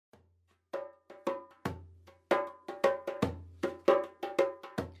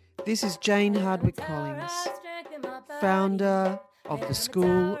This is Jayne Collins, founder of the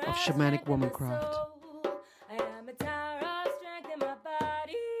School of Shamanic Womancraft.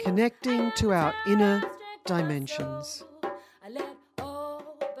 Connecting to our inner dimensions.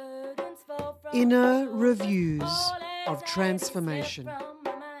 Inner reviews of transformation.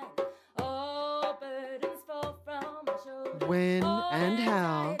 When and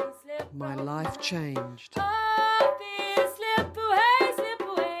how my life changed.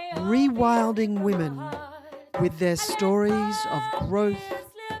 Rewilding women with their stories of growth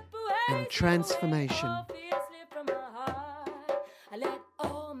and transformation.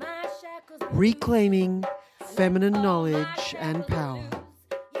 Reclaiming feminine knowledge and power.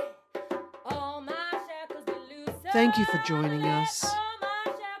 Thank you for joining us.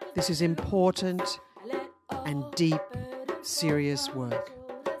 This is important and deep, serious work.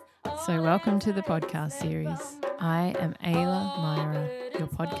 So welcome to the podcast series. I am Ayla Myra, your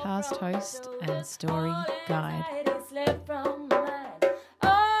podcast host and story guide.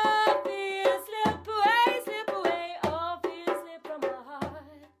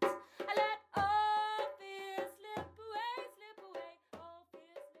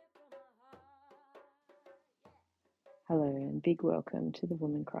 Hello and big welcome to the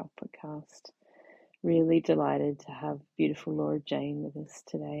Womancraft podcast. Really delighted to have beautiful Laura Jayne with us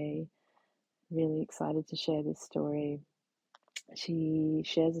today. Really excited to share this story. She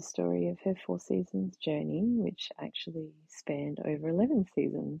shares a story of her 4 seasons journey, which actually spanned over 11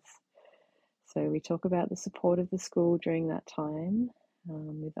 seasons. So we talk about the support of the school during that time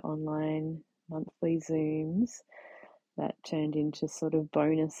with online monthly Zooms that turned into sort of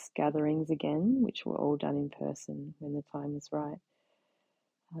bonus gatherings again, which were all done in person when the time was right.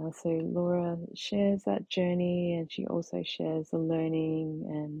 So Laura shares that journey, and she also shares the learning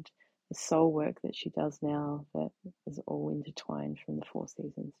and the soul work that she does now that is all intertwined from the 4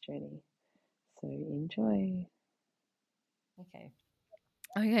 seasons journey. So enjoy.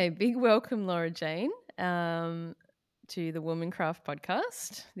 Okay, big welcome, Laura Jayne, to the Womancraft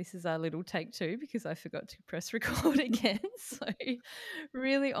podcast. This is our little take 2 because I forgot to press record again. So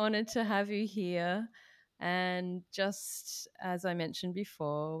really honoured to have you here. And just as I mentioned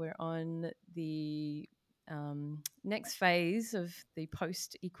before, we're on the next phase of the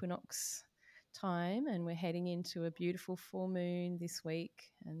post-equinox time, and we're heading into a beautiful full moon this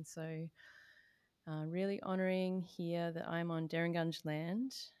week. And so really honouring here that I'm on Derringunge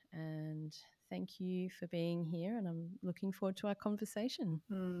land, and thank you for being here, and I'm looking forward to our conversation.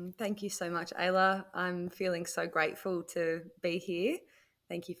 Thank you so much, Ayla. I'm feeling so grateful to be here.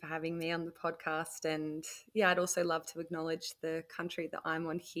 Thank you for having me on the podcast. And yeah, I'd also love to acknowledge the country that I'm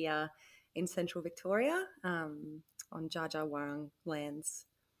on here in central Victoria, on Dja lands.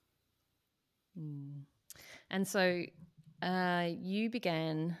 And so you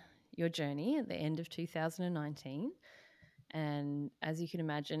began your journey at the end of 2019. And as you can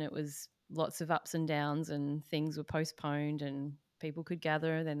imagine, it was lots of ups and downs, and things were postponed, and people could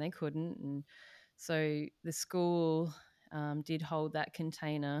gather, then they couldn't. And so the school did hold that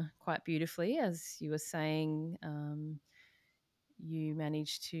container quite beautifully. As you were saying, you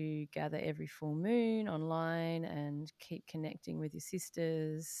managed to gather every full moon online and keep connecting with your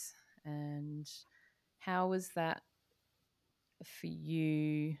sisters. And how was that for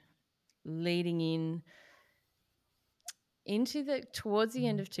you leading into towards the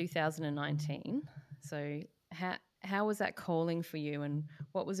end of 2019? So how was that calling for you, and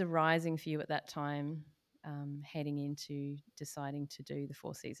what was arising for you at that time, heading into deciding to do the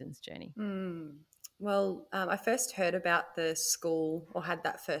 4 seasons journey? Well, I first heard about the school, or had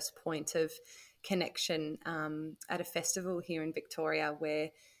that first point of connection at a festival here in Victoria where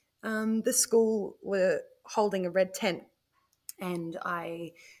the school were holding a red tent. And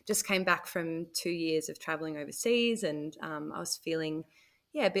I just came back from 2 years of traveling overseas, and I was feeling,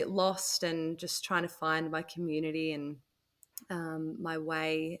 a bit lost and just trying to find my community and my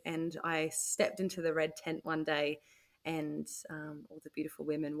way. And I stepped into the red tent one day, and all the beautiful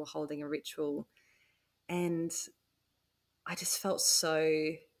women were holding a ritual. And I just felt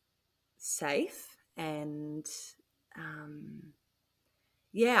so safe, and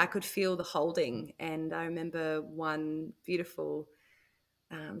I could feel the holding. And I remember one beautiful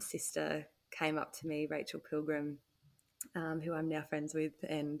sister came up to me, Rachel Pilgrim, who I'm now friends with,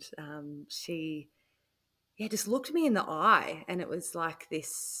 and she just looked me in the eye, and it was like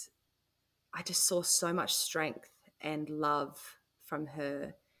this, I just saw so much strength and love from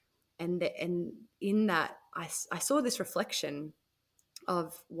her. And in that, I saw this reflection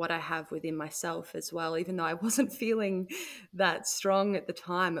of what I have within myself as well. Even though I wasn't feeling that strong at the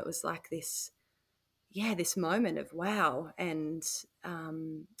time, it was like this, this moment of wow. And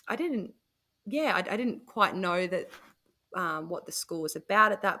I didn't, I didn't quite know that what the school was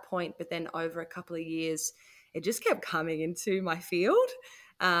about at that point. But then over a couple of years, it just kept coming into my field.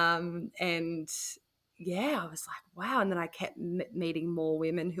 And I was like, wow. And then I kept meeting more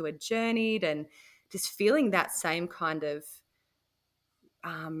women who had journeyed and just feeling that same kind of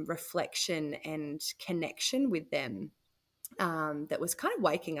reflection and connection with them, that was kind of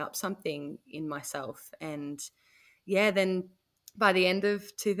waking up something in myself. And then by the end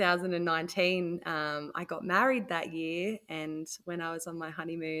of 2019, I got married that year. And when I was on my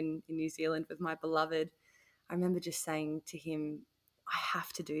honeymoon in New Zealand with my beloved, I remember just saying to him, I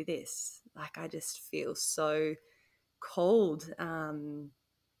have to do this. Like, I just feel so called. And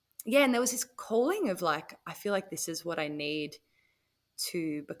there was this calling of like, I feel like this is what I need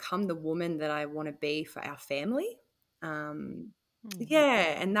to become the woman that I want to be for our family. Um,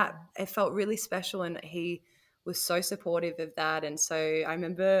 and that it felt really special, and he was so supportive of that. And so I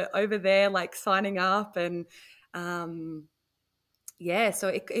remember over there like signing up, and so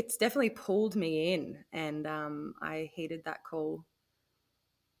it's definitely pulled me in, and I heeded that call.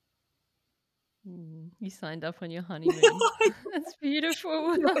 You signed up on your honeymoon. That's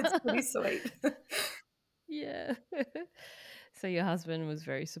beautiful. It's pretty sweet. Yeah. So your husband was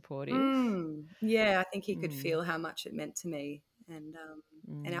very supportive. I think he could feel how much it meant to me and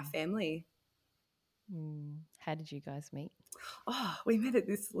our family. How did you guys meet? Oh, we met at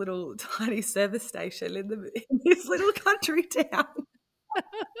this little tiny service station in this little country town.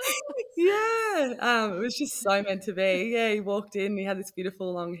 It was just so meant to be. Yeah, he walked in, he had this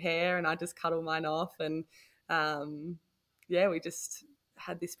beautiful long hair, and I just cut all mine off, and we just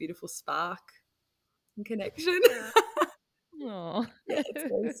had this beautiful spark and connection. Oh, It's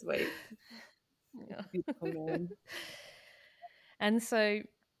very sweet. yeah. Beautiful man. And so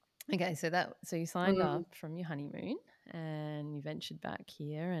you signed up from your honeymoon and you ventured back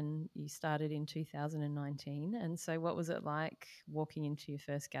here and you started in 2019. And so what was it like walking into your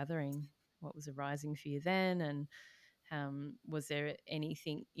first gathering? What was arising for you then? And was there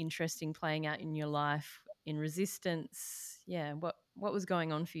anything interesting playing out in your life in resistance? Yeah, what was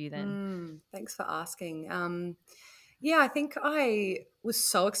going on for you then? Thanks for asking. I think I was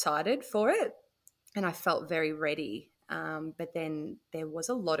so excited for it and I felt very ready. But then there was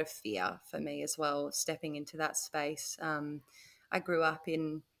a lot of fear for me as well, stepping into that space. I grew up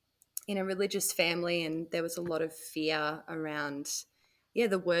in a religious family, and there was a lot of fear around,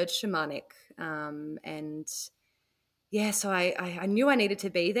 the word shamanic. So I knew I needed to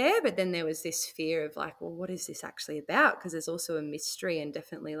be there, but then there was this fear of like, well, what is this actually about? Because there's also a mystery and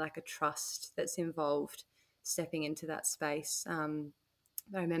definitely like a trust that's involved stepping into that space. I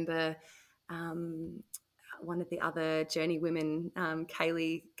remember one of the other journey women,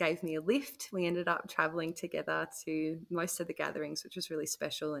 Kaylee, gave me a lift. We ended up traveling together to most of the gatherings, which was really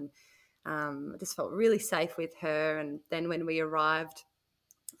special. And I just felt really safe with her. And then when we arrived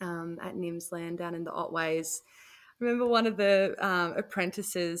at Nimsland down in the Otways, I remember one of the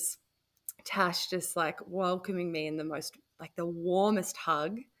apprentices, Tash, just like welcoming me in the most, like the warmest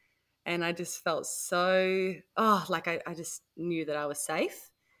hug. And I just felt so, I just knew that I was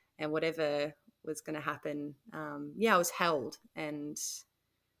safe, and whatever was going to happen, I was held. And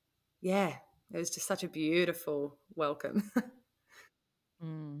it was just such a beautiful welcome.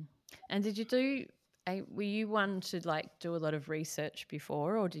 And were you one to like do a lot of research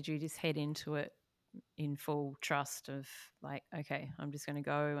before, or did you just head into it in full trust of like, okay, I'm just going to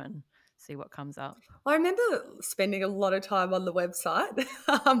go and see what comes up? I remember spending a lot of time on the website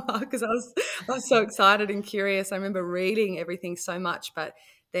because I was so excited and curious. I remember reading everything so much, but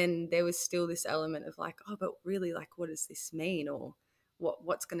then there was still this element of like, oh, but really, like, what does this mean, or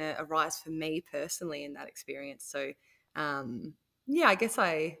what's going to arise for me personally in that experience? So, I guess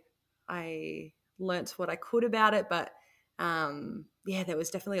I learnt what I could about it, but there was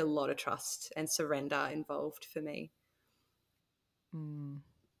definitely a lot of trust and surrender involved for me.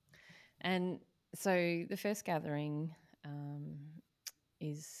 And so the first gathering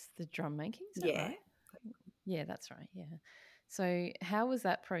is the drum making, is that right? Yeah, that's right. Yeah. So how was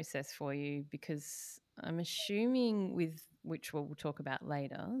that process for you? Because I'm assuming with which we'll talk about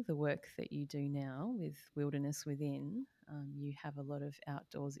later, the work that you do now with Wilderness Within, you have a lot of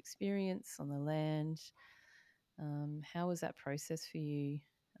outdoors experience on the land. How was that process for you,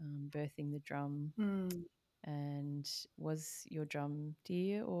 birthing the drum? And was your drum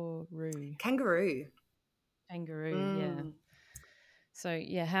deer or roo? Kangaroo. Kangaroo, yeah. So,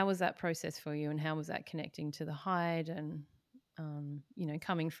 how was that process for you, and how was that connecting to the hide and,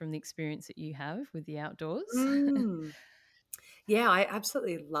 coming from the experience that you have with the outdoors? Yeah, I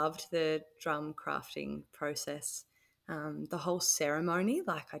absolutely loved the drum crafting process. The whole ceremony,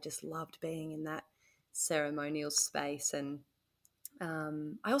 like I just loved being in that ceremonial space. And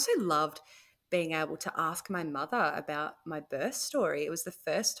I also loved being able to ask my mother about my birth story. It was the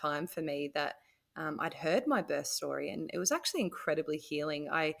first time for me that I'd heard my birth story, and it was actually incredibly healing.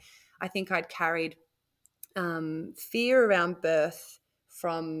 I think I'd carried fear around birth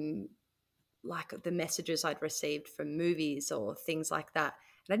from like the messages I'd received from movies or things like that.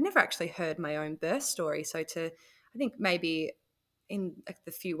 And I'd never actually heard my own birth story. So I think maybe in like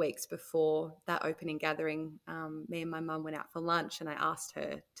the few weeks before that opening gathering, me and my mum went out for lunch, and I asked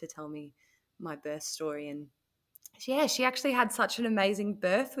her to tell me my birth story. And yeah, she actually had such an amazing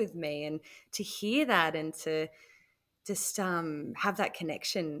birth with me. And to hear that and to just have that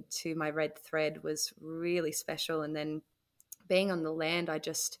connection to my red thread was really special. And then being on the land, I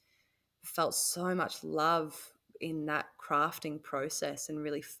just felt so much love in that crafting process and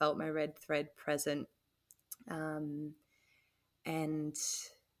really felt my red thread present. Um, and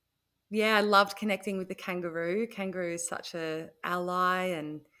yeah, I loved connecting with the kangaroo. Kangaroo is such a ally,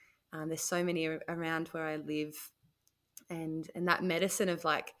 and there's so many around where I live, and that medicine of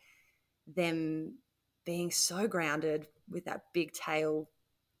like them being so grounded with that big tail,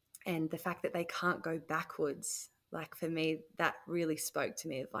 and the fact that they can't go backwards. Like for me, that really spoke to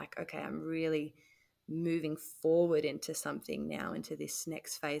me of like, okay, I'm really moving forward into something now, into this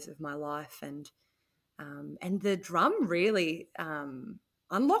next phase of my life. And the drum really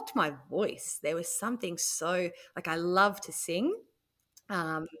unlocked my voice. There was something so like I love to sing,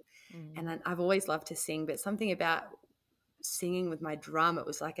 um, and Mm. I've always loved to sing, but something about singing with my drum, it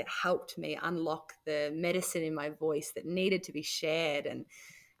was like it helped me unlock the medicine in my voice that needed to be shared. And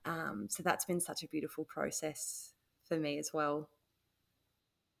so that's been such a beautiful process for me as well.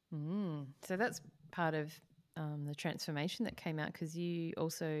 So that's part of the transformation that came out, because you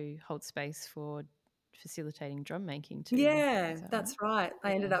also hold space for facilitating drum making too. Yeah, Is that right? that's right.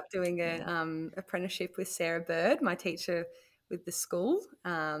 I ended Yeah. up doing a Yeah. apprenticeship with Sarah Bird, my teacher with the school,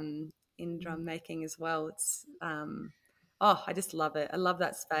 in Mm. drum making as well. It's oh, I just love it. I love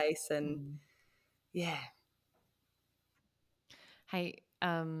that space, and Mm. yeah. Hey,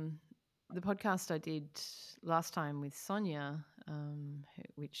 the podcast I did last time with Sonia,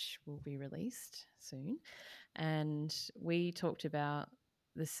 which will be released soon, and we talked about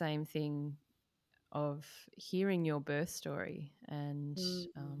the same thing of hearing your birth story, and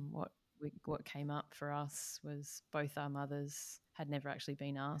Mm, what came up for us was both our mothers had never actually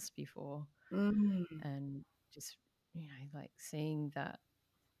been asked before, mm, and just like seeing that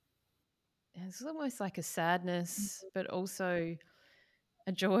it's almost like a sadness, but also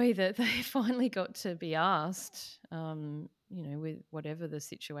a joy that they finally got to be asked. With whatever the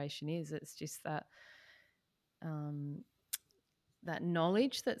situation is, it's just that um, that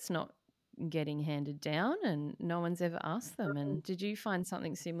knowledge that's not getting handed down, and no one's ever asked them. mm. And did you find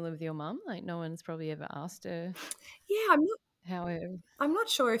something similar with your mum? Like no one's probably ever asked her Yeah, how her. I'm not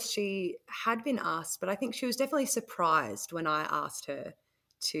sure if she had been asked, but I think she was definitely surprised when I asked her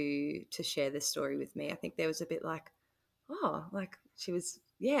to share this story with me. I think there was a bit like, oh, like she was,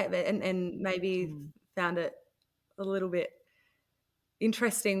 yeah, and maybe Mm, found it a little bit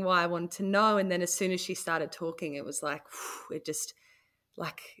interesting why I wanted to know. And then as soon as she started talking, it was like, it just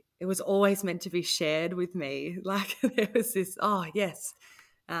like it was always meant to be shared with me. Like there was this, oh yes.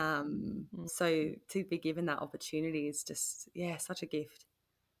 mm. So to be given that opportunity is just, yeah, such a gift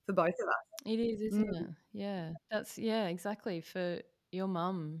for both of us. It is, isn't Mm. it? Yeah, yeah, exactly, for your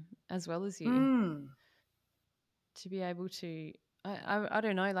mum as well as you, Mm. to be able to. I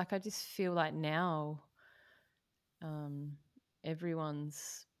don't know. Like I just feel like now, um,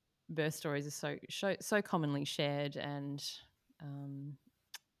 everyone's birth stories are so commonly shared, and um,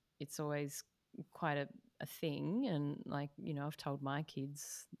 it's always quite a thing. And like I've told my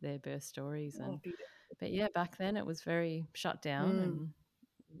kids their birth stories, Oh, and beautiful. but yeah, back then it was very shut down, Mm. and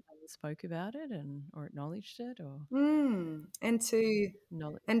no one spoke about it, and or acknowledged it, or Mm.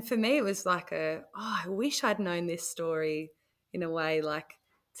 knowledge. And for me, it was like I wish I'd known this story in a way, like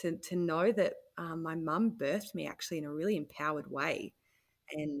to know that my mum birthed me actually in a really empowered way.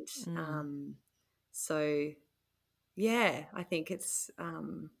 And Mm, so, yeah, I think it's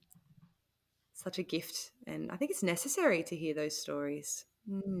such a gift. And I think it's necessary to hear those stories.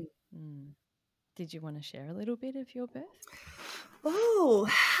 Mm. mm. Did you want to share a little bit of your birth? Oh,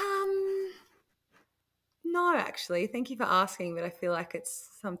 no, actually. Thank you for asking, but I feel like it's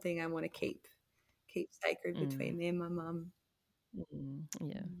something I want to keep sacred Mm, between me and my mum.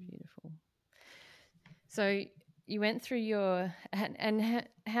 yeah, beautiful. So you went through your and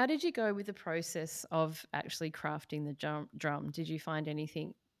how did you go with the process of actually crafting the drum? Did you find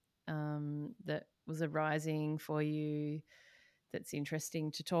anything that was arising for you that's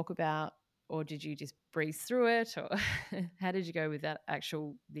interesting to talk about, or did you just breeze through it, or how did you go with that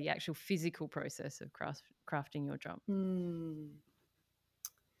the actual physical process of crafting your drum?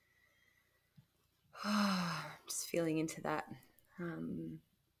 Just feeling into that.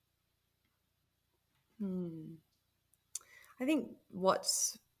 I think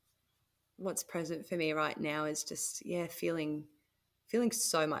what's present for me right now is just feeling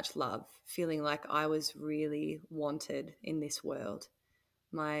so much love, feeling like I was really wanted in this world.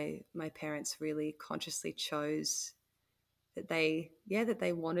 My parents really consciously chose that they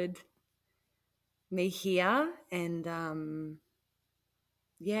wanted me here, and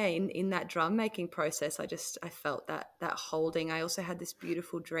in that drum making process, I felt that holding. I also had this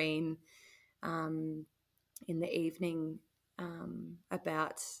beautiful dream in the evening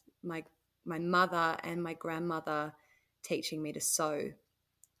about my mother and my grandmother teaching me to sew,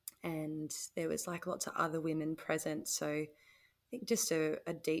 and there was like lots of other women present. So I think just a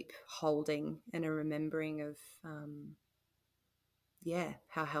deep holding and a remembering of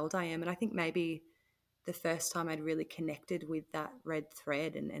how held I am. And I think maybe the first time I'd really connected with that red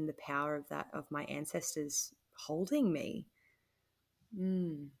thread and the power of that, of my ancestors holding me.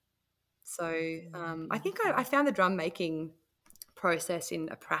 So I think I found the drum making process in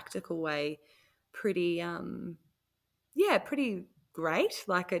a practical way pretty pretty great.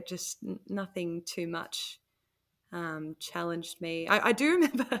 Like it just nothing too much challenged me. I do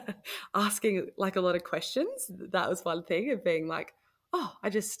remember asking like a lot of questions. That was one thing of being like, oh, I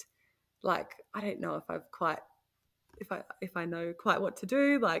just like, I don't know if I've quite if I know quite what to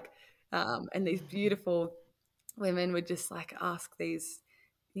do, like and these beautiful women would just like ask these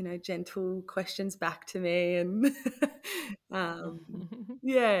gentle questions back to me, and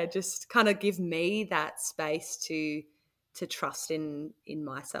just kind of give me that space to trust in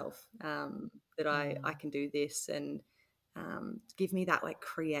myself, that I can do this, and give me that like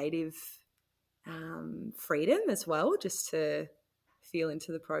creative freedom as well, just to feel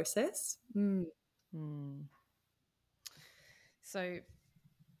into the process. So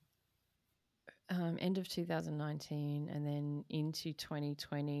end of 2019 and then into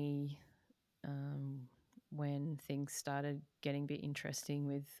 2020, when things started getting a bit interesting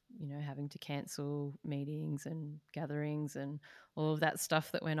with, having to cancel meetings and gatherings and all of that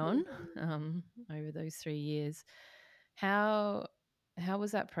stuff that went on over those 3 years. How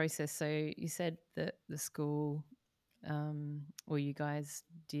was that process? So you said that the school or you guys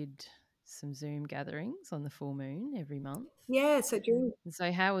did some Zoom gatherings on the full moon every month. So during And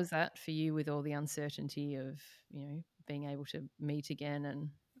so how was that for you with all the uncertainty of, being able to meet again and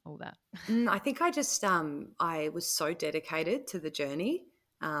all that? I think I just I was so dedicated to the journey.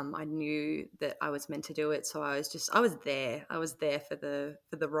 I knew that I was meant to do it, so I was there. I was there for the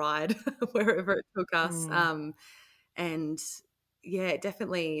ride wherever it took us. And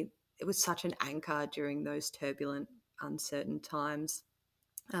definitely it was such an anchor during those turbulent, uncertain times.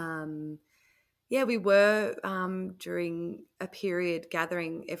 We were during a period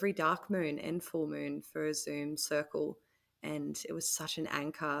gathering every dark moon and full moon for a Zoom circle, and it was such an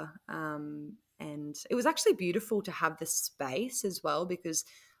anchor. And it was actually beautiful to have the space as well, because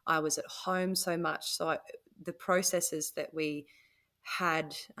I was at home so much. So the processes that we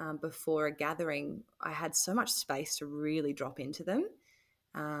had before a gathering, I had so much space to really drop into them.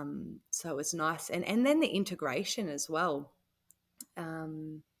 So it was nice, and then the integration as well.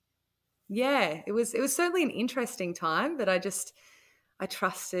 It was certainly an interesting time, but I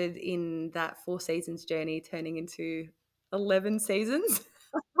trusted in that 4 seasons journey turning into 11 seasons.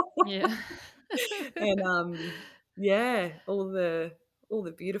 Yeah. And all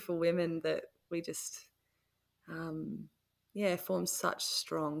the beautiful women that we just formed such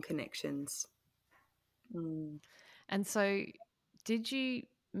strong connections. And so did you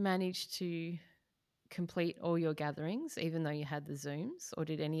manage to complete all your gatherings even though you had the Zooms, or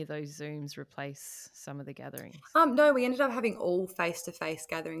did any of those Zooms replace some of the gatherings? No, we ended up having all face-to-face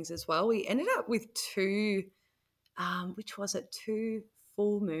gatherings as well. We ended up with two, which was it, two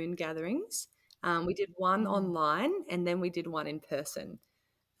full moon gatherings. We did one online, and then we did one in person.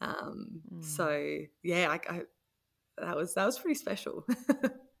 So yeah, that was pretty special.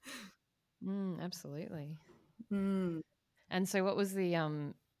 Absolutely. Mm. And so what was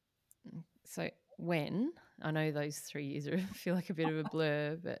the so when, I know those 3 years feel like a bit of a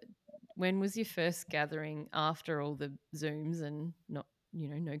blur, but when was your first gathering after all the Zooms and not,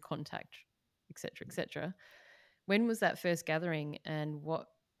 no contact, etc., etc.? When was that first gathering, and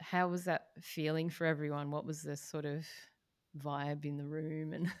how was that feeling for everyone? What was the sort of vibe in the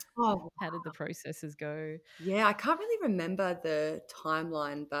room, and Oh, how did the processes go? yeah, I can't really remember the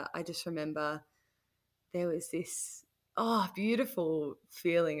timeline, but I just remember there was this beautiful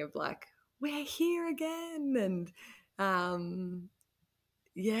feeling of like we're here again, and um,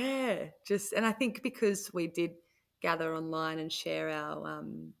 yeah, just and I think because we did gather online and share our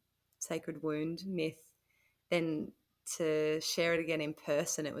sacred wound myth, then to share it again in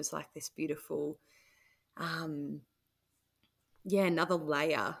person, it was like this beautiful, um, another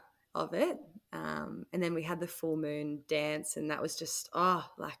layer of it. And then we had the full moon dance, and that was just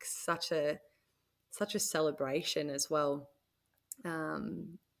like such a celebration as well,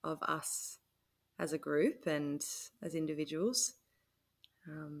 of us as a group and as individuals.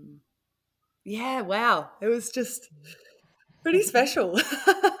 Um, yeah, wow, it was just pretty special.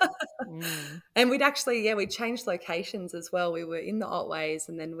 Mm. And we'd actually, we changed locations as well. We were in the Otways,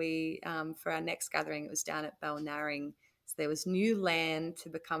 and then we, for our next gathering, it was down at Balnarring. So there was new land to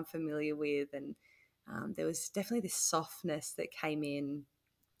become familiar with, and there was definitely this softness that came in.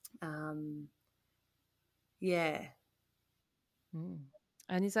 Um, yeah. Mm.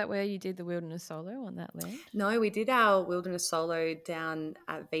 And is that where you did the wilderness solo, on that land? No, we did our wilderness solo down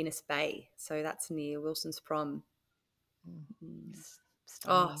at Venus Bay. So that's near Wilson's Prom. Mm. Mm. It's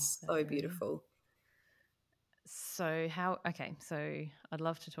Oh, stunning, that so area. beautiful. So so I'd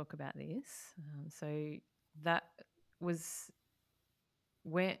love to talk about this. So that was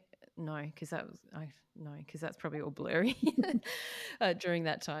where, no, because that was, no, because that's probably all blurry during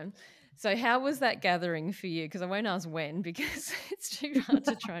that time. So how was that gathering for you? Because I won't ask when, because it's too hard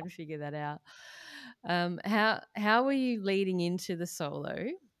to try and figure that out. How were you leading into the solo?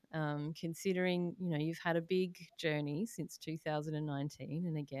 Considering, you've had a big journey since 2019,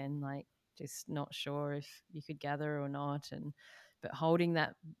 and again, like, just not sure if you could gather or not, but holding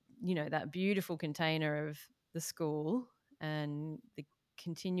that, that beautiful container of the school and the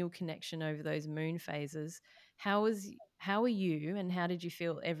continual connection over those moon phases. How are you, and how did you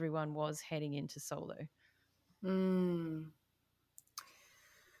feel everyone was heading into solo? Mm.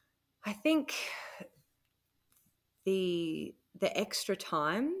 I think the extra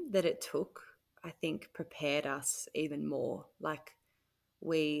time that it took, I think, prepared us even more. Like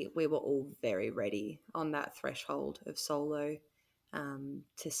we were all very ready on that threshold of solo,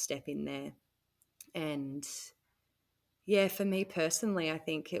 to step in there. And yeah, for me personally, I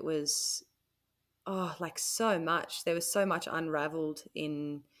think it was like so much. There was so much unraveled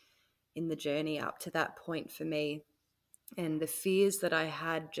in the journey up to that point for me, and the fears that I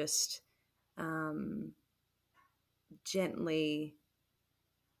had just um, gently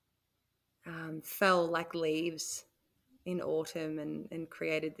fell like leaves in autumn, and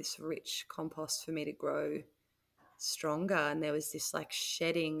created this rich compost for me to grow stronger. And there was this like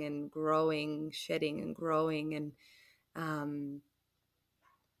shedding and growing. And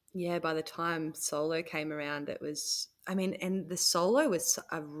by the time solo came around, it was, and the solo was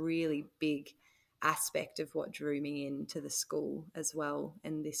a really big aspect of what drew me into the school as well.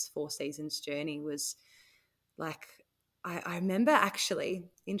 And this 4 seasons journey was like, I remember, actually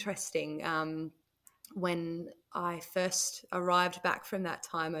interesting, when I first arrived back from that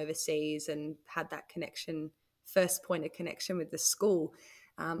time overseas and had that first point of connection with the school,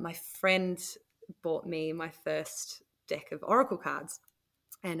 my friend bought me my first deck of oracle cards.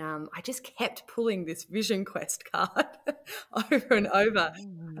 And I just kept pulling this Vision Quest card over and over.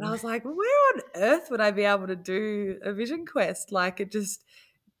 And I was like, where on earth would I be able to do a Vision Quest? Like, it just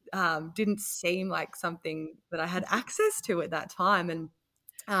didn't seem like something that I had access to at that time. And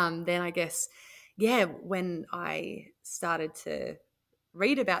then I guess, when I started to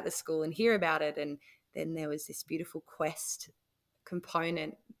read about the school and hear about it, and then there was this beautiful quest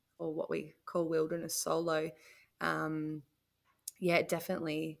component, or what we call wilderness solo. It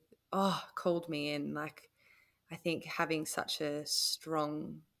definitely called me in. Like, I think having such a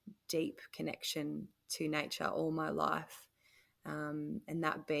strong, deep connection to nature all my life, and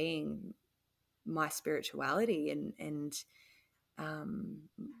that being my spirituality and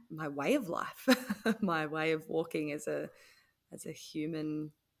my way of life, my way of walking as a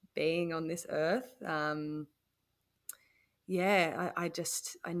human being on this earth. I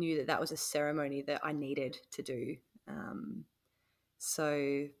knew that was a ceremony that I needed to do.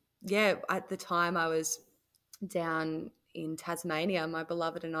 So at the time I was down in Tasmania, my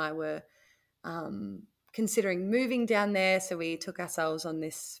beloved and I were considering moving down there. So we took ourselves on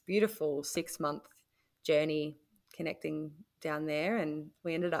this beautiful 6-month journey connecting down there, and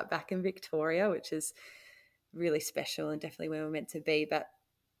we ended up back in Victoria, which is really special and definitely where we're meant to be. But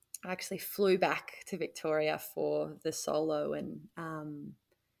I actually flew back to Victoria for the solo, and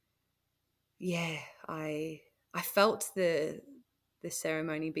yeah, I felt the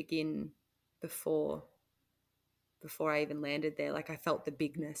ceremony begin before I even landed there. Like I felt the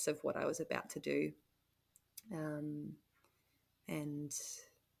bigness of what I was about to do. And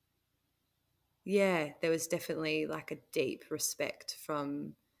yeah, there was definitely like a deep respect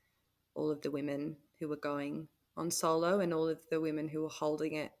from all of the women who were going on solo and all of the women who were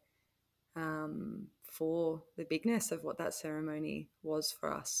holding it, for the bigness of what that ceremony was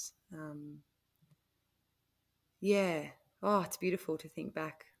for us. Yeah. Oh, it's beautiful to think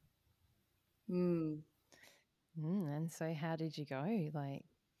back. And so how did you go? Like,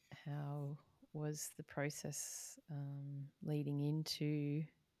 how was the process leading into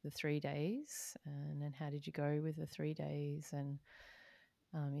the 3 days? And then how did you go with the 3 days? And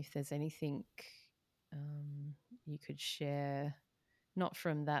if there's anything you could share, not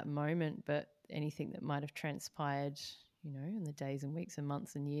from that moment, but anything that might have transpired, in the days and weeks and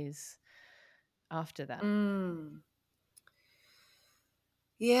months and years after that.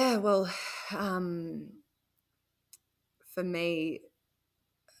 Yeah, well, for me,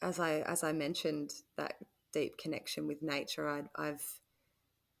 as I mentioned, that deep connection with nature. I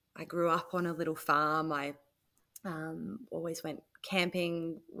grew up on a little farm. I always went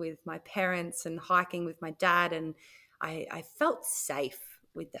camping with my parents and hiking with my dad, and I felt safe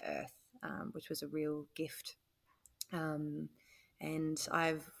with the earth, which was a real gift. And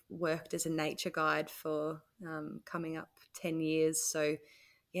I've worked as a nature guide for coming up 10 years. So,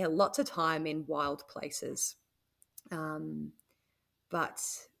 yeah, lots of time in wild places. But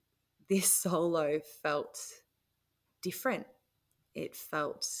this solo felt different. It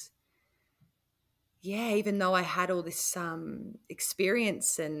felt, yeah, even though I had all this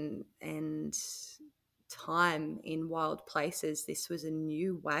experience and time in wild places, this was a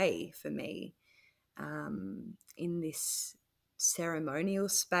new way for me, in this ceremonial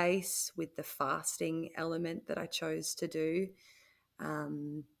space with the fasting element that I chose to do.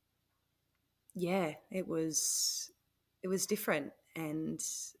 Yeah, it was different, and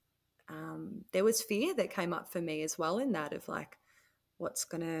there was fear that came up for me as well in that, of like, what's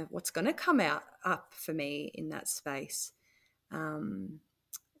gonna come out up for me in that space.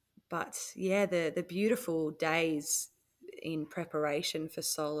 But yeah, the beautiful days in preparation for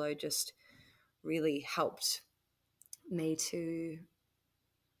solo just really helped me to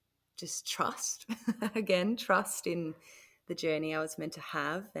just trust again, trust in the journey I was meant to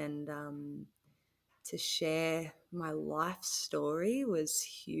have, and to share my life story was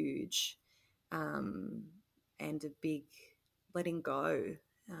huge, and a big letting go.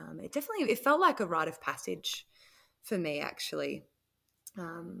 It felt like a rite of passage for me, actually.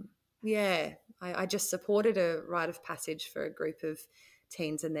 Yeah, I just supported a rite of passage for a group of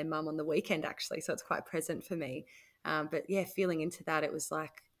teens and their mum on the weekend, actually, so it's quite present for me. But yeah, feeling into that, it was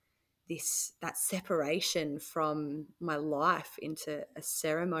like that separation from my life into a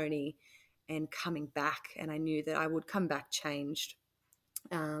ceremony and coming back, and I knew that I would come back changed.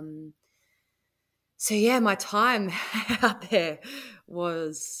 So yeah, my time out there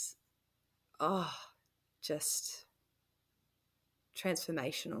was just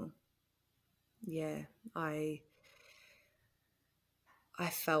transformational. Yeah, I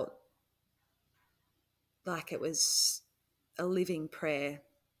felt like it was a living prayer,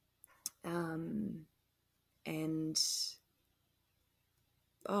 and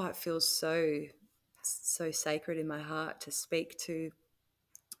it feels so sacred in my heart to speak to.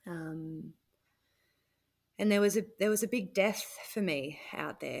 And there was a big death for me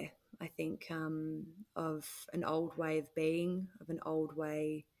out there, I think, of an old way of being, of an old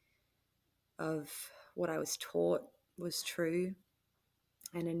way of what I was taught was true,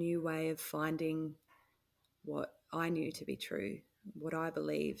 and a new way of finding what I knew to be true, what I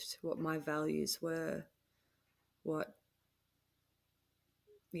believed, what my values were, what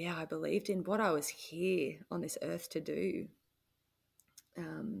I believed in, what I was here on this earth to do.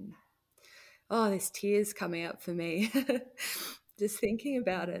 There's tears coming up for me just thinking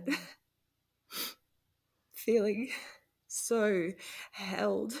about it. Feeling so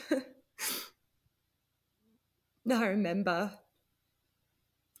held. I remember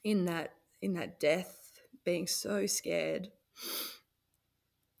in that death being so scared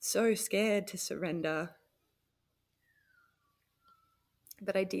to surrender.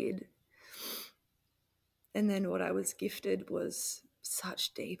 But I did. And then what I was gifted was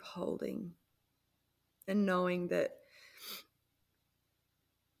such deep holding, and knowing that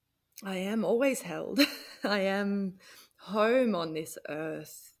I am always held. I am home on this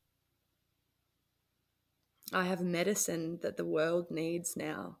earth. I have medicine that the world needs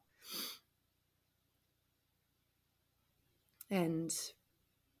now. And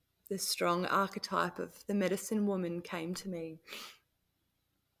the strong archetype of the medicine woman came to me.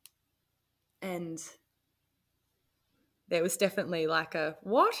 And there was definitely like a,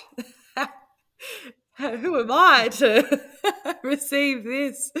 what? Who am I to receive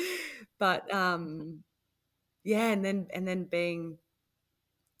this? But yeah, and then being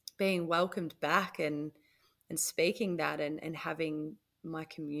welcomed back and speaking that and having my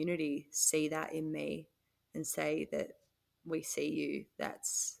community see that in me and say that we see you.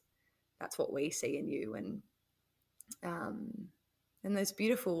 That's what we see in you. And those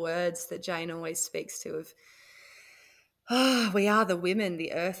beautiful words that Jayne always speaks to of, oh, we are the women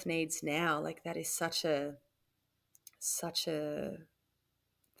the earth needs now. Like that is such a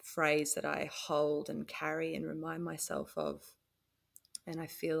phrase that I hold and carry and remind myself of. And I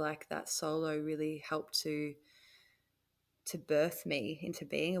feel like that solo really helped to birth me into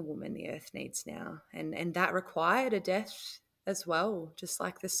being a woman the earth needs now. And that required a death as well, just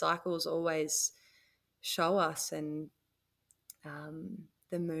like the cycles always show us. And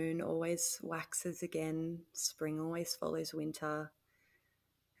the moon always waxes again, spring always follows winter.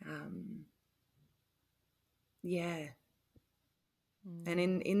 Yeah. And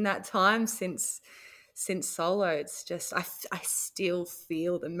in that time since solo, it's just I still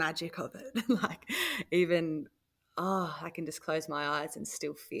feel the magic of it. Like even I can just close my eyes and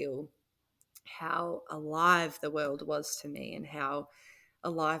still feel how alive the world was to me and how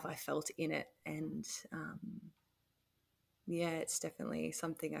alive I felt in it. And yeah, it's definitely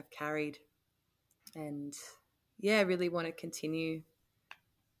something I've carried, and yeah, really want to continue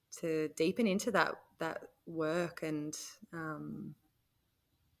to deepen into that work and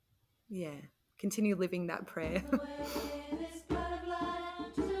yeah, continue living that prayer.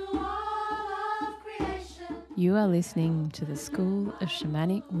 You are listening to the School of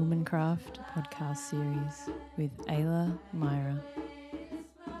Shamanic Womancraft podcast series with Ayla Myra.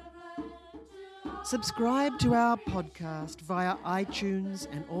 Subscribe to our podcast via iTunes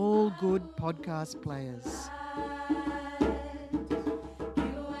and all good podcast players.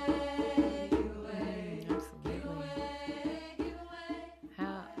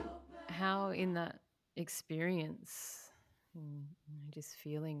 Absolutely. How in that experience, just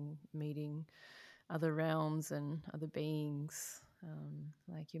feeling, meeting other realms and other beings,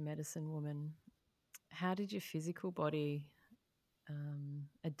 like your medicine woman, how did your physical body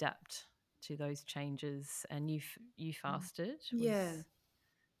adapt to those changes? And you fasted? Yeah.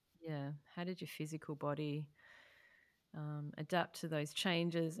 Yeah. How did your physical body adapt to those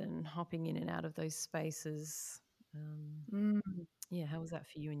changes and hopping in and out of those spaces? Yeah, how was that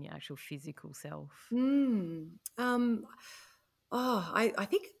for you in your actual physical self? I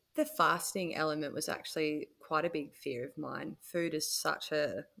think the fasting element was actually quite a big fear of mine. Food is such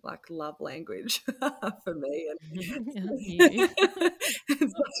a love language for me, and You.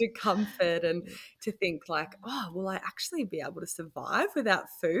 it's such a comfort. And to think will I actually be able to survive without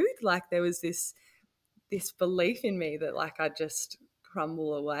food? Like there was this belief in me that I'd just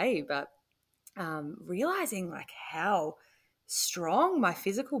crumble away. But realizing how strong my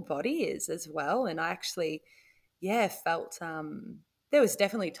physical body is as well. And I actually, felt there was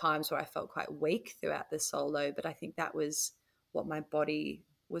definitely times where I felt quite weak throughout the solo, but I think that was what my body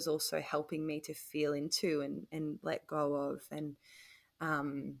was also helping me to feel into and let go of. And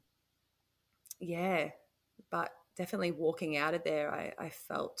but definitely walking out of there, I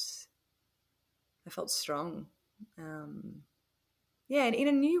felt strong. And in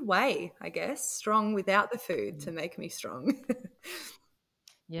a new way, I guess, strong without the food to make me strong.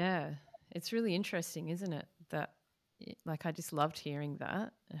 Yeah, it's really interesting, isn't it? That I just loved hearing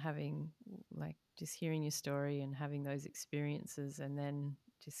that and having just hearing your story and having those experiences and then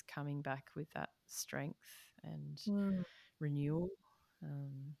just coming back with that strength and renewal.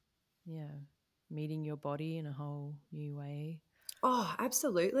 Yeah, meeting your body in a whole new way. Oh,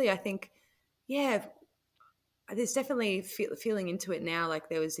 absolutely. I think, there's definitely feeling into it now. Like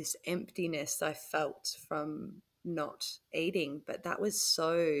there was this emptiness I felt from not eating, but that was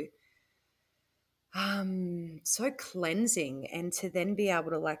so cleansing, and to then be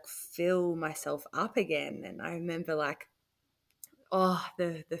able to fill myself up again. And I remember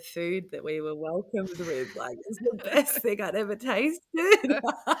the food that we were welcomed with is the best thing I'd ever tasted.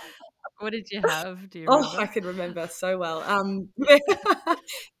 What did you have? Do you Oh, remember? I can remember so well.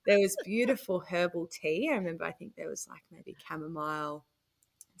 There was beautiful herbal tea. I remember, I think there was maybe chamomile,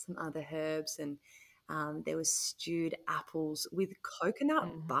 some other herbs, and there was stewed apples with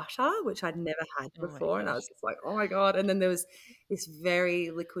coconut butter, which I'd never had Oh my before. And I gosh. was just like, oh my God. And then there was this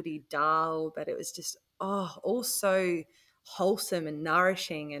very liquidy dal, but it was just, all so wholesome and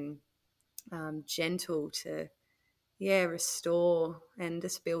nourishing and gentle to yeah, restore and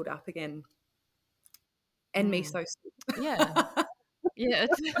just build up again. And Mm. miso soup. Yeah. Yeah,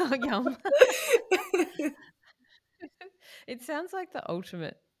 it's yum. It sounds like the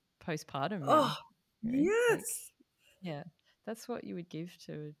ultimate postpartum Oh, meal, really. Like, yes. yeah, that's what you would give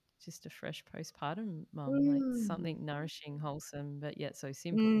to just a fresh postpartum mum, like Mm. something nourishing, wholesome, but yet so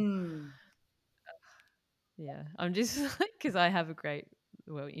simple. Mm. Yeah, I'm just like, because I have a great,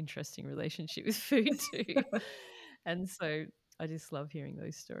 well, interesting relationship with food too. And so I just love hearing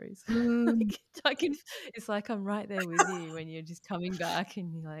those stories. Mm. Like, I can, it's like I'm right there with you when you're just coming back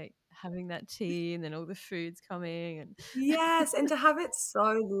and you're like having that tea and then all the food's coming and Yes, and to have it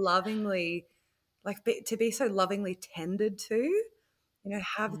so lovingly, like, to be so lovingly tended to,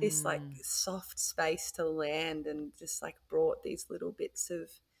 have this, like, mm, soft space to land and just, like, brought these little bits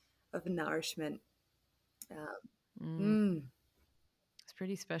of nourishment. Um, mm, mm, it's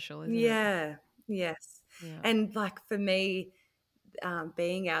pretty special, isn't it? yeah, yes. Yeah. And, like, for me,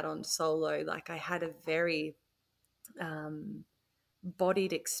 being out on solo, like, I had a very, um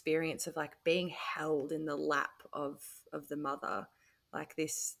bodied experience of like being held in the lap of the mother, like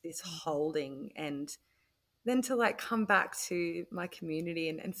this Mm. holding, and then to like come back to my community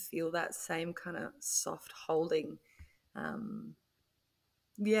and feel that same kind of soft holding. um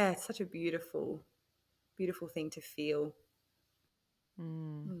yeah, it's such a beautiful thing to feel.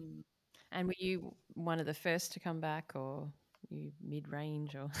 Mm. Mm. And were you one of the first to come back or you mid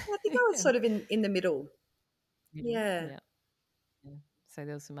range or I think I was sort of in the middle. middle? Yeah. Yeah. Yeah. So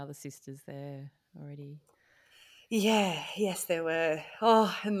there were some other sisters there already. Yeah, yes, there were.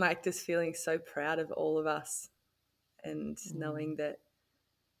 Oh, and like just feeling so proud of all of us, and Mm. knowing that,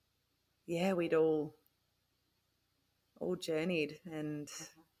 yeah, we'd all journeyed, and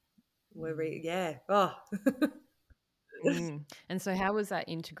Mm. yeah. Oh. Mm. And so how was that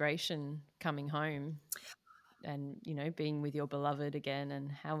integration coming home and, being with your beloved again?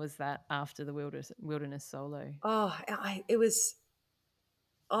 And how was that after the wilderness solo? Oh, it was,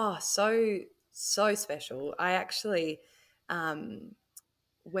 so so special. I actually um,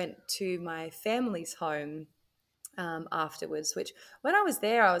 went to my family's home afterwards. Which, when I was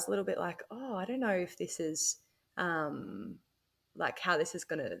there, I was a little bit like, oh, I don't know if this is um, like how this is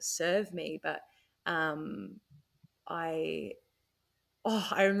going to serve me. But um, I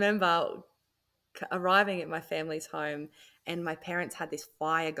I remember arriving at my family's home, and my parents had this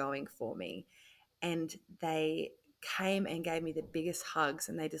fire going for me, and they came and gave me the biggest hugs,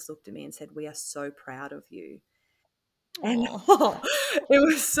 and they just looked at me and said, "We are so proud of you." And Oh. it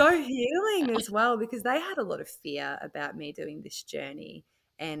was so healing as well, because they had a lot of fear about me doing this journey,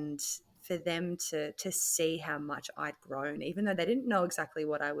 and for them to see how much I'd grown, even though they didn't know exactly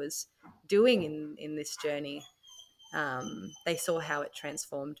what I was doing in this journey, they saw how it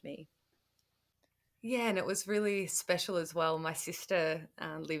transformed me. Yeah, and it was really special as well. My sister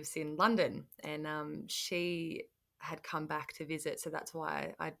lives in London, and she had come back to visit, so that's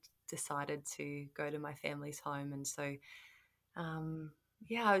why I decided to go to my family's home. And so, um,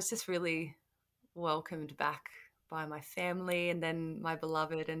 yeah, I was just really welcomed back by my family, and then my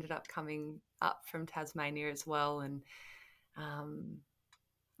beloved ended up coming up from Tasmania as well. And um,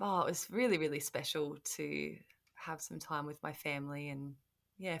 it was really, really special to have some time with my family, and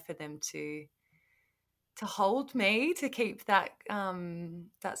yeah, for them to hold me, to keep that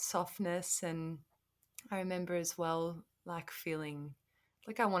softness. And I remember as well, like feeling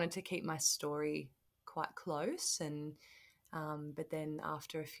like I wanted to keep my story quite close, and but then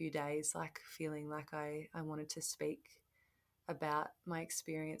after a few days, like feeling like I wanted to speak about my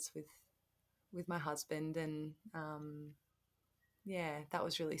experience with my husband. And yeah, that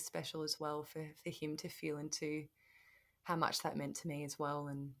was really special as well, for him to feel into how much that meant to me as well.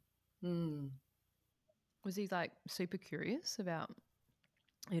 And mm. Was he like super curious about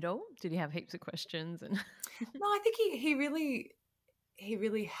it all? Did he have heaps of questions and No, I think he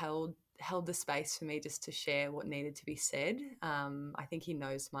really held the space for me just to share what needed to be said. I think he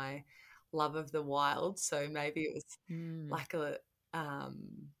knows my love of the wild, so maybe it was mm. like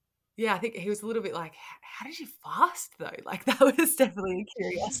yeah, I think he was a little bit like, how did you fast though? Like, that was definitely a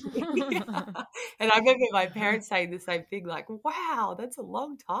curiosity. And I remember my parents saying the same thing, like, wow, that's a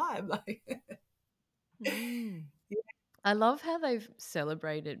long time. Like, Mm. I love how they've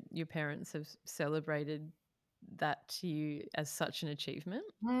celebrated, your parents have celebrated that to you as such an achievement.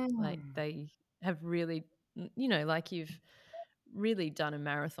 Like mm, they have really, like you've really done a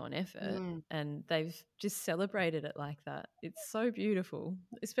marathon effort mm, and they've just celebrated it like that. It's so beautiful,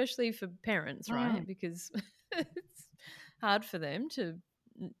 especially for parents, right? mm, Because it's hard for them to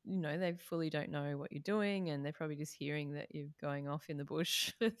they fully don't know what you're doing, and they're probably just hearing that you're going off in the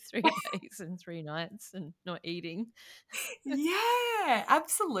bush for 3 days and 3 nights and not eating. Yeah,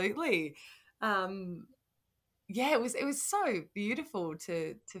 absolutely. Yeah, it was so beautiful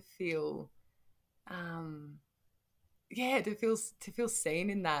to feel, um, yeah, to feel seen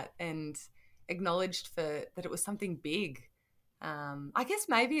in that and acknowledged for that it was something big. I guess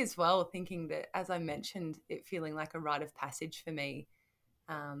maybe as well thinking that, as I mentioned, it feeling like a rite of passage for me.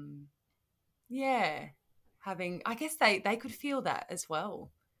 Um, yeah, having, I guess they could feel that as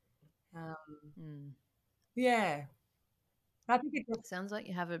well. Um, Mm. yeah, I think it just, Sounds like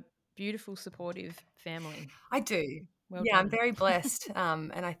you have a beautiful, supportive family. I do. Well Yeah, I'm done. very blessed,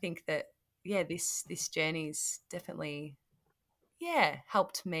 and I think that, yeah, this journey's definitely, yeah,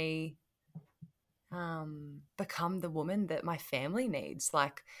 helped me become the woman that my family needs.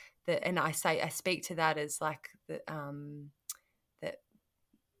 Like that, and I speak to that as like that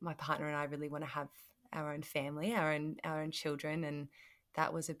my partner and I really want to have our own family, our own children, and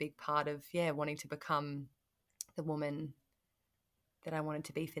that was a big part of, yeah, wanting to become the woman that I wanted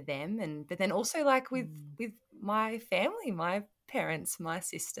to be for them. And but then also like Mm. with my family, my parents, my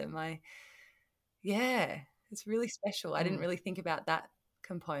sister, my, yeah, it's really special. I didn't Mm. really think about that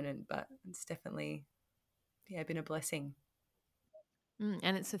component, but it's definitely, yeah, been a blessing.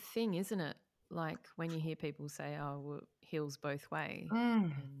 And it's a thing, isn't it? Like when you hear people say, "Oh, well, it heals both way,"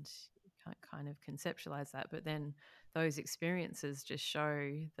 Mm. and you can't kind of conceptualize that, but then those experiences just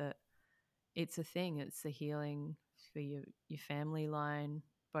show that it's a thing. It's the healing for your family line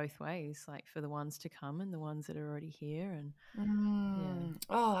both ways, like for the ones to come and the ones that are already here. And yeah,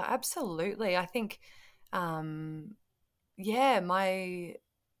 Oh, absolutely. I think, um, yeah, my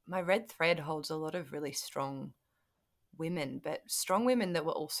red thread holds a lot of really strong women, but strong women that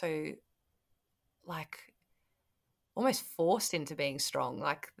were also like almost forced into being strong.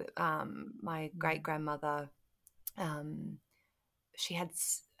 Like my great mm. grandmother, um, she had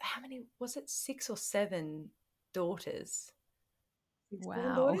how many was it? 6 or 7 daughters. 6, 7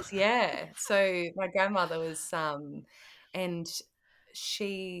 Wow. daughters? Yeah. So my grandmother was, and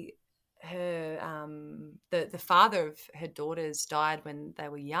she, the father of her daughters died when they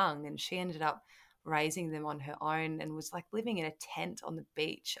were young, and she ended up raising them on her own and was like living in a tent on the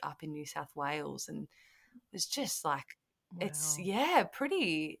beach up in New South Wales, and it was just like, it's, Wow. yeah,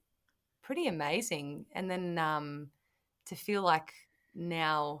 pretty amazing. And then to feel like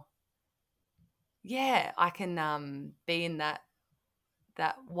now, yeah, I can be in that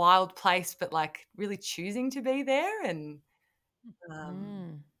wild place, but like really choosing to be there. And um,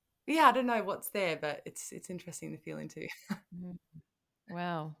 Mm. yeah, I don't know what's there, but it's interesting to feel into. Mm.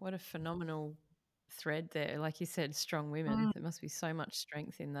 Wow, what a phenomenal thread there. Like you said, strong women. Mm. There must be so much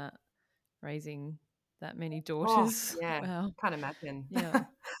strength in that, raising that many Oh daughters. yeah, Wow. can't imagine. Yeah.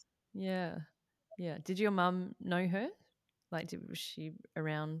 Yeah. Yeah. Did your mum know her? Like, was she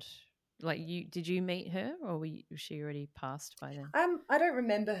around? Like, did you meet her, or was she already passed by then? I don't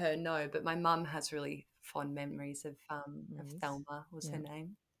remember her, no, but my mum has really fond memories of Maurice. Thelma was her Yeah.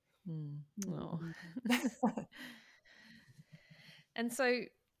 name. Mm. Oh. Mm. And so,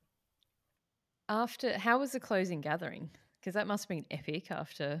 how was the closing gathering? Because that must have been epic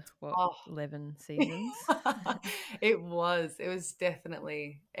after what, Oh, 11 seasons. it was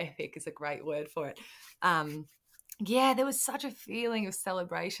definitely epic is a great word for it. Yeah, there was such a feeling of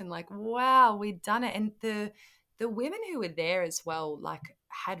celebration, like, wow, we'd done it. And the women who were there as well, like,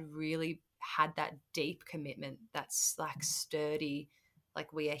 had really had that deep commitment, that's like sturdy,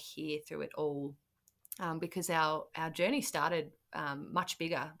 like we are here through it all. Because our journey started much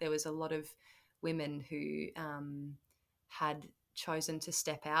bigger. There was a lot of women who had chosen to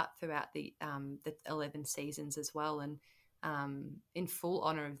step out throughout the 11 seasons as well, and in full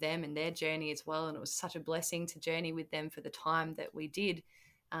honor of them and their journey as well. And it was such a blessing to journey with them for the time that we did.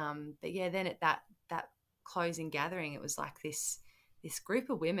 But yeah, then at that closing gathering, it was like this group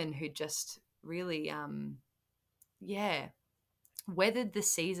of women who just really, yeah, weathered the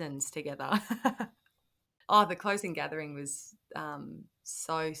seasons together. Oh, the closing gathering was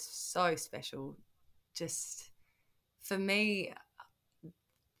so special. Just for me,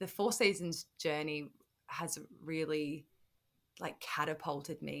 the Four Seasons journey has really like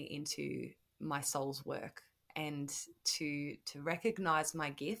catapulted me into my soul's work, and to recognize my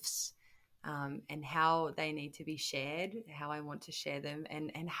gifts, and how they need to be shared, how I want to share them,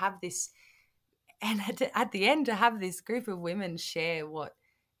 and have this, and at the end to have this group of women share what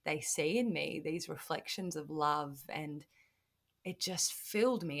they see in me, these reflections of love. And it just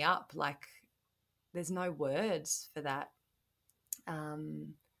filled me up, like there's no words for that.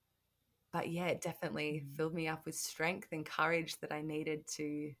 um but yeah, it definitely filled me up with strength and courage that I needed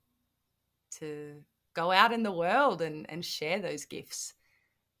to go out in the world and share those gifts.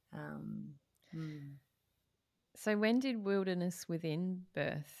 Um, mm. So when did Wilderness Within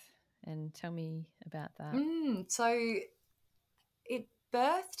birth? And tell me about that. So it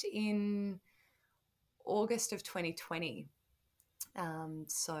birthed in August of 2020.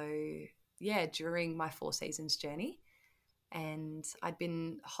 So yeah, during my 4 seasons journey, and I'd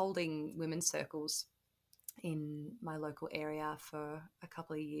been holding women's circles in my local area for a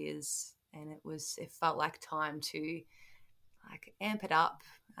couple of years, and it felt like time to like amp it up,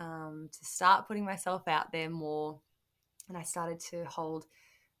 to start putting myself out there more. And I started to hold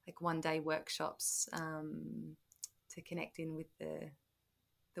like 1 day workshops, to connect in with the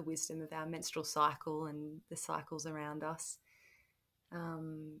wisdom of our menstrual cycle and the cycles around us.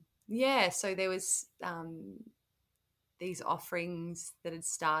 Yeah, so there was these offerings that had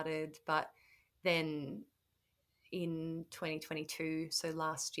started, but then in 2022, so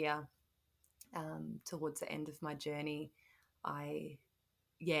last year, towards the end of my journey,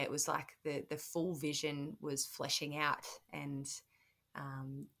 it was like the full vision was fleshing out, and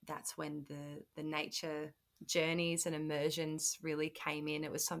that's when the nature journeys and immersions really came in.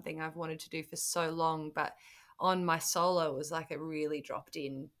 It was something I've wanted to do for so long, but on my solo, it was like it really dropped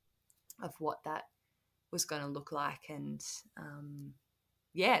in of what that was going to look like. And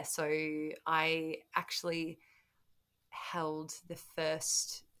so I actually held the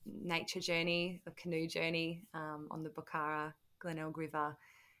first nature journey, a canoe journey, on the Bukhara Glenelg River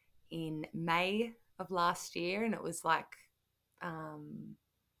in May of last year, and it was like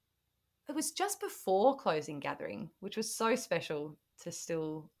it was just before closing gathering, which was so special to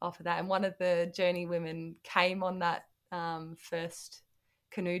still offer that. And one of the journey women came on that first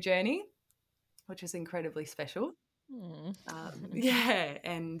canoe journey, which was incredibly special. And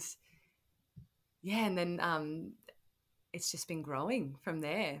then it's just been growing from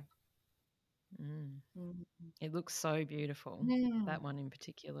there. It looks so beautiful, that one in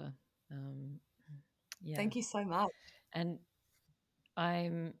particular. Yeah. Thank you so much. And I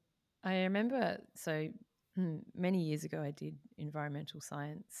remember, so many years ago I did environmental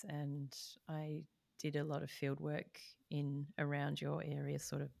science, and I did a lot of field work in around your area,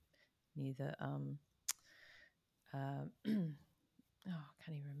 sort of near the I can't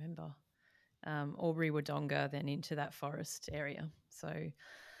even remember, Albury Wodonga, then into that forest area. So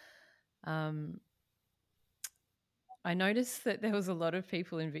I noticed that there was a lot of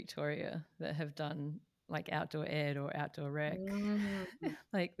people in Victoria that have done like outdoor ed or outdoor rec.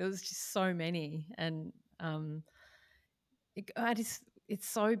 Like there was just so many, and it's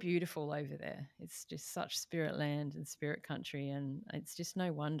so beautiful over there. It's just such spirit land and spirit country, and it's just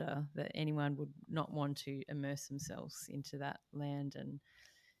no wonder that anyone would not want to immerse themselves into that land and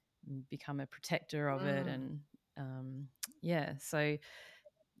become a protector of it. And so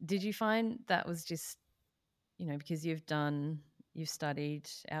did you find that was just, because you've studied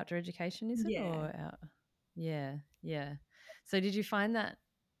outdoor education, is it? Yeah. Or yeah. So did you find that,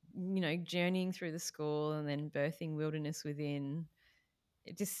 journeying through the school and then birthing Wilderness Within,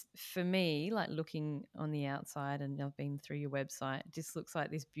 it just, for me, like looking on the outside, and I've been through your website, it just looks like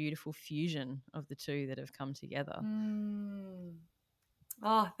this beautiful fusion of the two that have come together.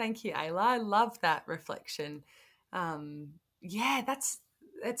 Oh, thank you, Ayla. I love that reflection. That's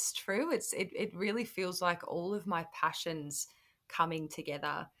true. It really feels like all of my passions coming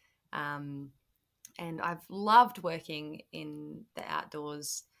together. And I've loved working in the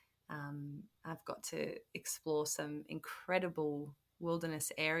outdoors. I've got to explore some incredible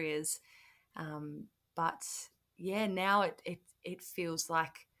wilderness areas. But yeah, now it feels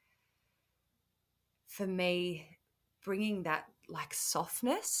like, for me, bringing that like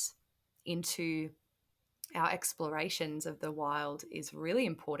softness into our explorations of the wild is really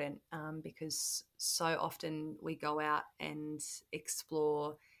important, because so often we go out and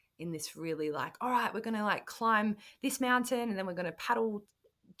explore in this really like, all right, we're going to like climb this mountain and then we're going to paddle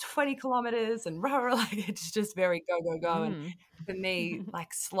 20 kilometers and rah, rah, like it's just very go, go, go. And for me,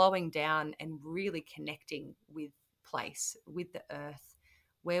 like slowing down and really connecting with place, with the earth,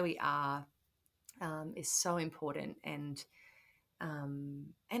 where we are, is so important. And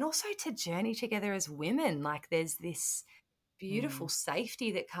also to journey together as women, like there's this beautiful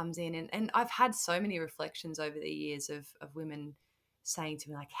safety that comes in. And I've had so many reflections over the years of women saying to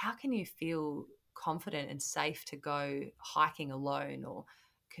me, like, how can you feel confident and safe to go hiking alone or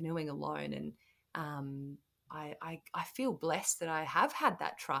canoeing alone? And I feel blessed that I have had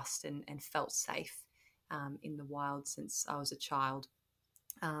that trust and felt safe in the wild since I was a child.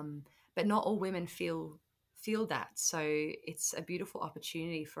 But not all women feel feel that. So it's a beautiful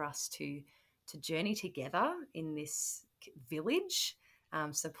opportunity for us to journey together in this village,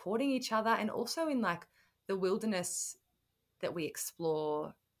 supporting each other, and also in like the wilderness that we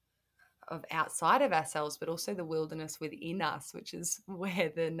explore of outside of ourselves, but also the wilderness within us, which is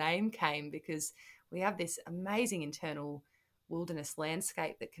where the name came, because we have this amazing internal wilderness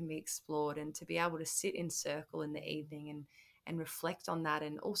landscape that can be explored, and to be able to sit in circle in the evening and reflect on that,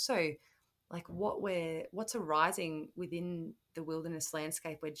 and also like what's arising within the wilderness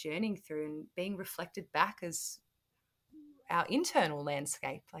landscape we're journeying through, and being reflected back as our internal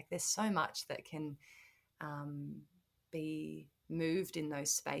landscape. Like there's so much that can be moved in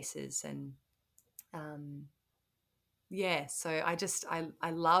those spaces. And yeah, so I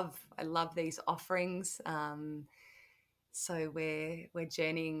love these offerings. So we're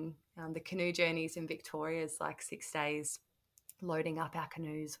journeying. The canoe journeys in Victoria is like 6 days, loading up our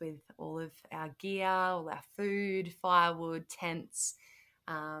canoes with all of our gear, all our food, firewood, tents,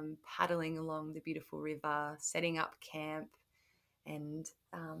 paddling along the beautiful river, setting up camp, and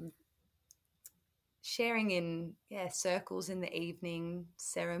sharing in circles in the evening,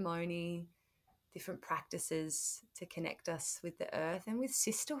 ceremony, different practices to connect us with the earth and with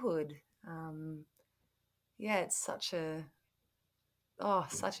sisterhood. It's such a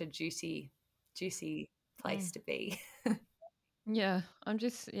juicy place Mm. to be. Yeah, I'm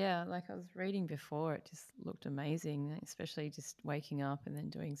just, yeah, like I was reading before, it just looked amazing, especially just waking up and then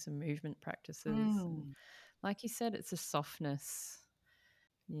doing some movement practices. And Mm. like you said, it's a softness.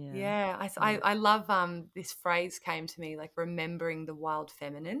 Yeah. Yeah, Yeah. I love this phrase came to me, like remembering the wild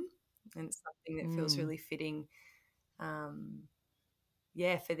feminine, and it's something that feels Mm. really fitting, um,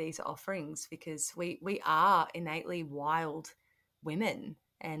 for these offerings, because we are innately wild women,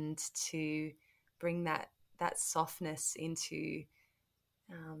 and to bring that softness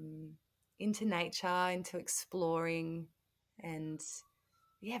um, into nature, into exploring, and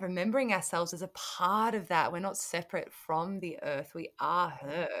remembering ourselves as a part of that. We're not separate from the earth; we are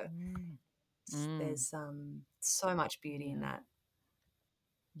her. Mm. Mm. There's so much beauty in Yeah. that.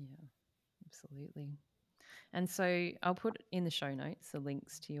 Yeah. Absolutely. And so I'll put in the show notes the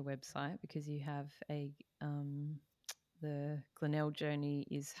links to your website, because you have um, the Glenelg journey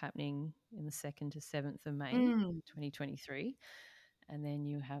is happening in the 2nd to 7th of May, Mm, 2023. And then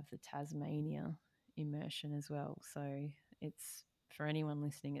you have the Tasmania immersion as well. So it's, for anyone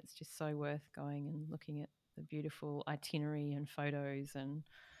listening, it's just so worth going and looking at the beautiful itinerary and photos and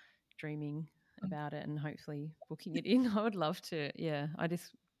dreaming about it, and hopefully booking it in. I would love to. Yeah, I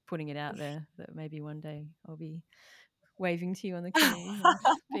just putting it out there that maybe one day I'll be waving to you on the canoe and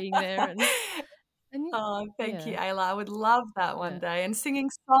being there, and oh, thank you, yeah, Ayla. I would love that one yeah, day, and singing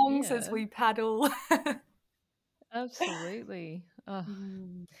songs as yeah, we paddle. absolutely. Oh,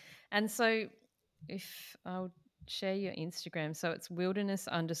 Mm, and so if I'll share your Instagram, so it's wilderness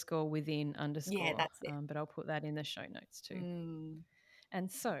underscore within yeah, underscore, that's it. but I'll put that in the show notes too. Mm,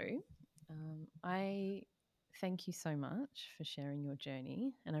 And so I thank you so much for sharing your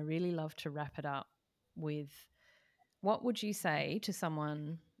journey, and I really love to wrap it up with, what would you say to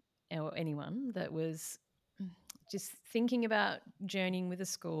someone or anyone that was just thinking about journeying with a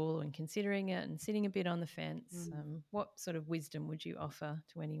school and considering it and sitting a bit on the fence? mm, What sort of wisdom would you offer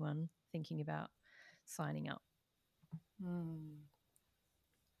to anyone thinking about signing up? mm.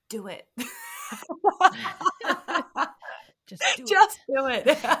 Do it. Just do Just it. do it.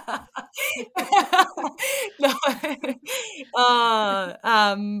 No.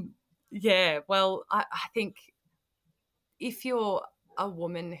 Well, I think if you're a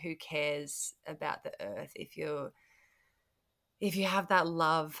woman who cares about the earth, if you have that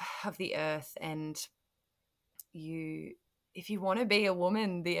love of the earth, and you if you want to be a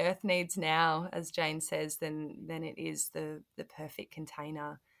woman the earth needs now, as Jayne says, then it is the perfect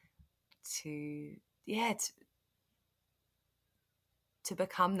container to yeah to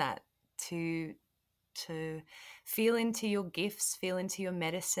become that, to to feel into your gifts, feel into your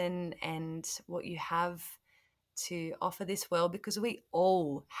medicine and what you have to offer this world, because we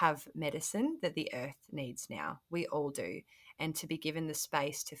all have medicine that the earth needs now. We all do. And to be given the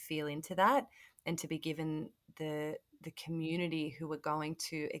space to feel into that, and to be given the community who are going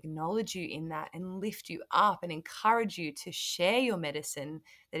to acknowledge you in that and lift you up and encourage you to share your medicine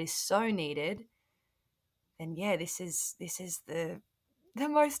that is so needed, then this is the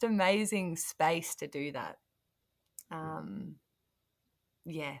most amazing space to do that. Um,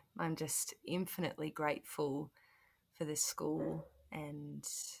 I'm just infinitely grateful for this school and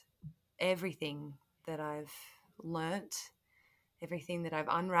everything that I've learnt, everything that I've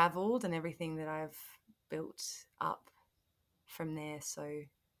unraveled, and everything that I've built up from there. So,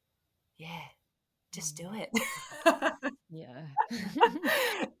 yeah, just do it. Yeah.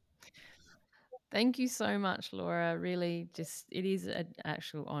 Thank you so much, Laura. Really, it is an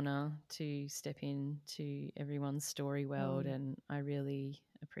actual honour to step into everyone's story world, and I really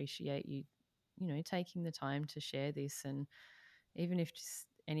appreciate you, taking the time to share this. And even if just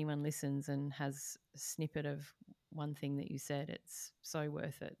anyone listens and has a snippet of one thing that you said, it's so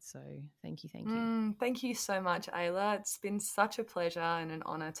worth it. So thank you. Thank you so much, Ayla. It's been such a pleasure and an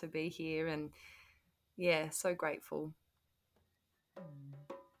honour to be here, and yeah, so grateful.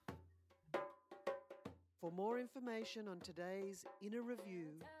 For more information on today's inner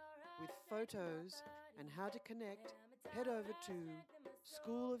review with photos and how to connect, head over to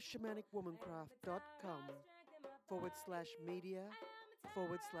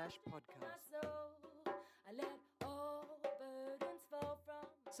schoolofshamanicwomancraft.com/media/podcast.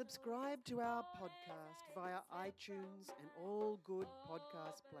 Subscribe to our podcast via iTunes and all good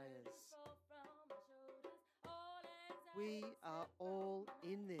podcast players. We are all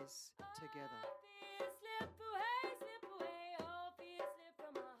in this together.